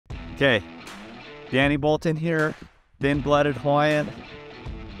Okay, Danny Bolton here, thin-blooded Hawaiian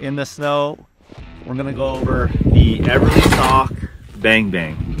in the snow. We're gonna go over the Everly Sock Bang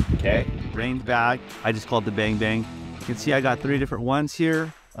Bang. Okay, range bag. I just call it the Bang Bang. You can see I got 3 different ones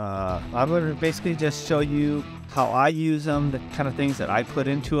here. I'm gonna basically just show you how I use them, the kind of things that I put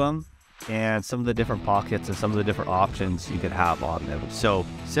into them, and some of the different pockets and some of the different options you could have on them. So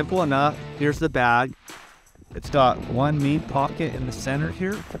simple enough. Here's the bag. It's got one main pocket in the center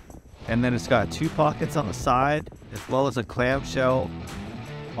here, and then it's got 2 pockets on the side, as well as a clamshell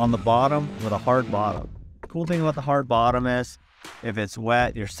on the bottom with a hard bottom. The cool thing about the hard bottom is if it's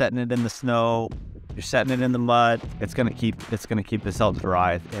wet, you're setting it in the snow, you're setting it in the mud, it's gonna keep this out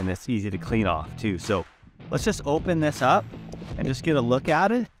dry, and it's easy to clean off too. So let's just open this up and just get a look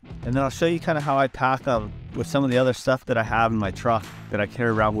at it, and then I'll show you kind of how I pack them with some of the other stuff that I have in my truck that I carry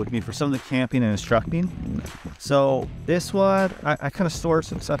around with me for some of the camping and instructing. So this one, I kind of stored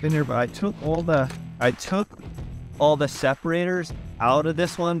some stuff in here, but I took all the separators out of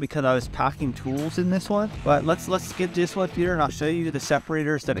this one because I was packing tools in this one. But let's get this one here, and I'll show you the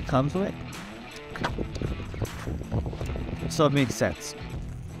separators that it comes with, so it makes sense.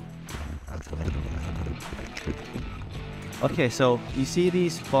 Okay, so you see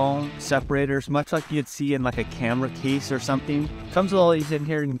these foam separators, much like you'd see in like a camera case or something. Comes with all these in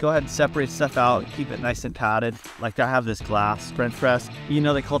here, and you can go ahead and separate stuff out, keep it nice and padded. Like I have this glass French press. You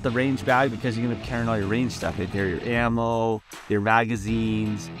know, they call it the range bag because you're gonna be carrying all your range stuff in here, your ammo, your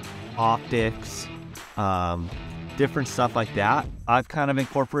magazines, optics, different stuff like that. I've kind of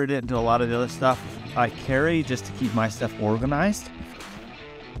incorporated it into a lot of the other stuff I carry just to keep my stuff organized.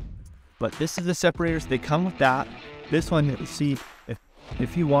 But this is the separators, they come with that. This one, you see,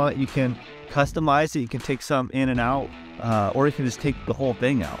 if you want, you can customize it. You can take some in and out, or you can just take the whole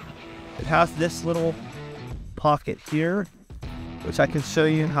thing out. It has this little pocket here, which I can show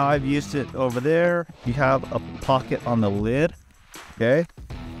you how I've used it over there. You have a pocket on the lid, okay?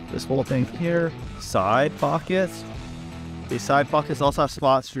 This little thing here, side pockets. These side pockets also have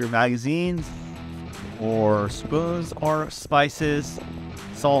spots for your magazines, or spoons, or spices,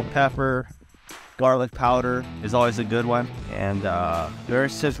 salt, pepper, garlic powder is always a good one. And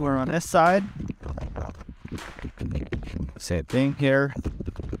there's scissor on this side. Same thing here.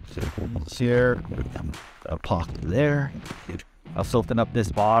 Here, a pocket there. I'll open up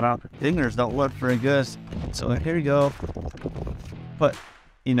this bottom. Fingers don't look very good, so here you go. Put,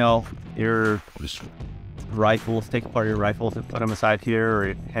 you know, your rifles, take apart your rifles and put them aside here, or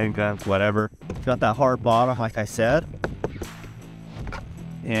your handguns, whatever. Got that hard bottom, like I said.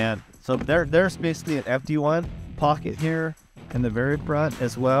 And so there's basically an empty one pocket here in the very front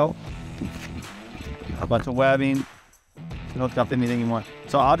as well. A bunch of webbing. You can hook up anything you want.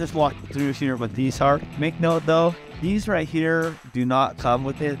 So I'll just walk through here what these are. Make note though, these right here do not come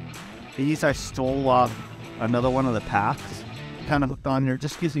with it. These I stole off another one of the packs. Kind of hooked on here.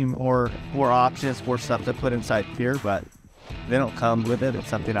 Just gives you more options, more stuff to put inside here, but they don't come with it. It's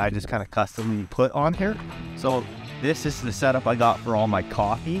something I just kind of customly put on here. So this is the setup I got for all my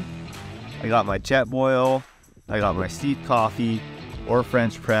coffee. I got my jet boil, I got my steep coffee or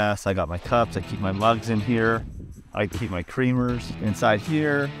French press, I got my cups, I keep my mugs in here, I keep my creamers inside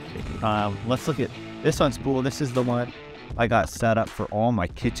here. Let's look at this one's cool. This is the one I got set up for all my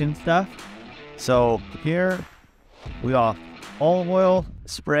kitchen stuff. So here we got olive oil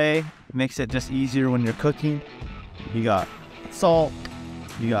spray, makes it just easier when you're cooking. You got salt,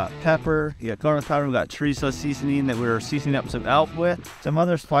 you got pepper, you got garlic powder, we got chorizo seasoning that we were seasoning up some elk with, some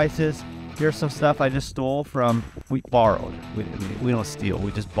other spices. Here's some stuff I just stole from, we borrowed. We don't steal,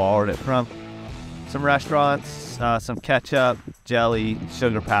 we just borrowed it from some restaurants, some ketchup, jelly,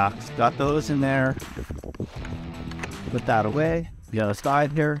 sugar packs. Got those in there. Put that away. The other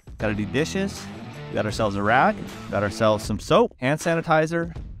side here, gotta do dishes. We got ourselves a rag, got ourselves some soap, hand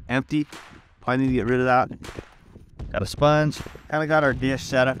sanitizer, empty. Probably need to get rid of that. Got a sponge. Kind of got our dish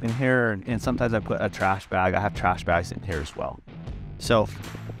set up in here, and sometimes I put a trash bag. I have trash bags in here as well. So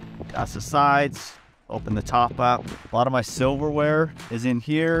that's the sides. Open the top up. A lot of my silverware is in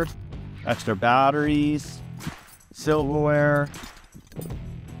here. Extra batteries, silverware,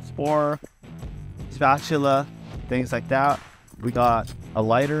 spork, spatula, things like that. We got a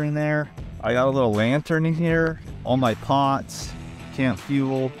lighter in there. I got a little lantern in here. All my pots, camp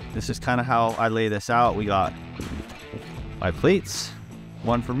fuel. This is kind of how I lay this out. We got my plates,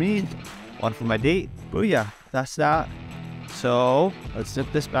 one for me, one for my date. Booyah, that's that. So let's zip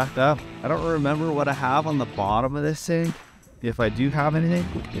this back up. I don't remember what I have on the bottom of this thing, if I do have anything,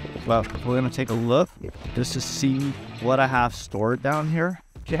 but we're gonna take a look just to see what I have stored down here.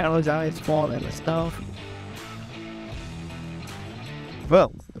 Channel's eyes falling and stuff.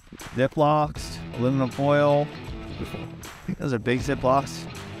 Well, Ziplocs, aluminum foil. I think those are big Ziplocs.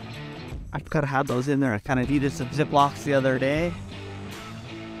 I could have had those in there. I kind of needed some Ziplocs the other day.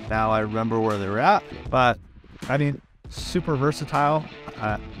 Now I remember where they're at, but I mean, super versatile.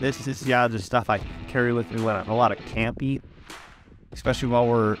 This is just stuff I carry with me when I'm a lot of camping, especially while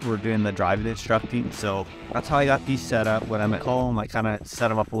we're doing the driving instructing. So that's how I got these set up. When I'm at home, I kind of set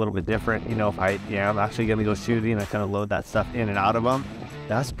them up a little bit different. You know, if I'm actually gonna go shooting, I kind of load that stuff in and out of them.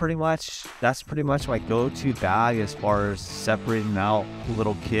 That's pretty much my go-to bag as far as separating out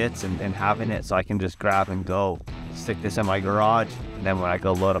little kits and having it so I can just grab and go. Stick this in my garage, and then when I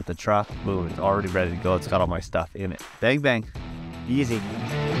go load up the truck, boom, it's already ready to go. It's got all my stuff in it. Bang, bang. Easy.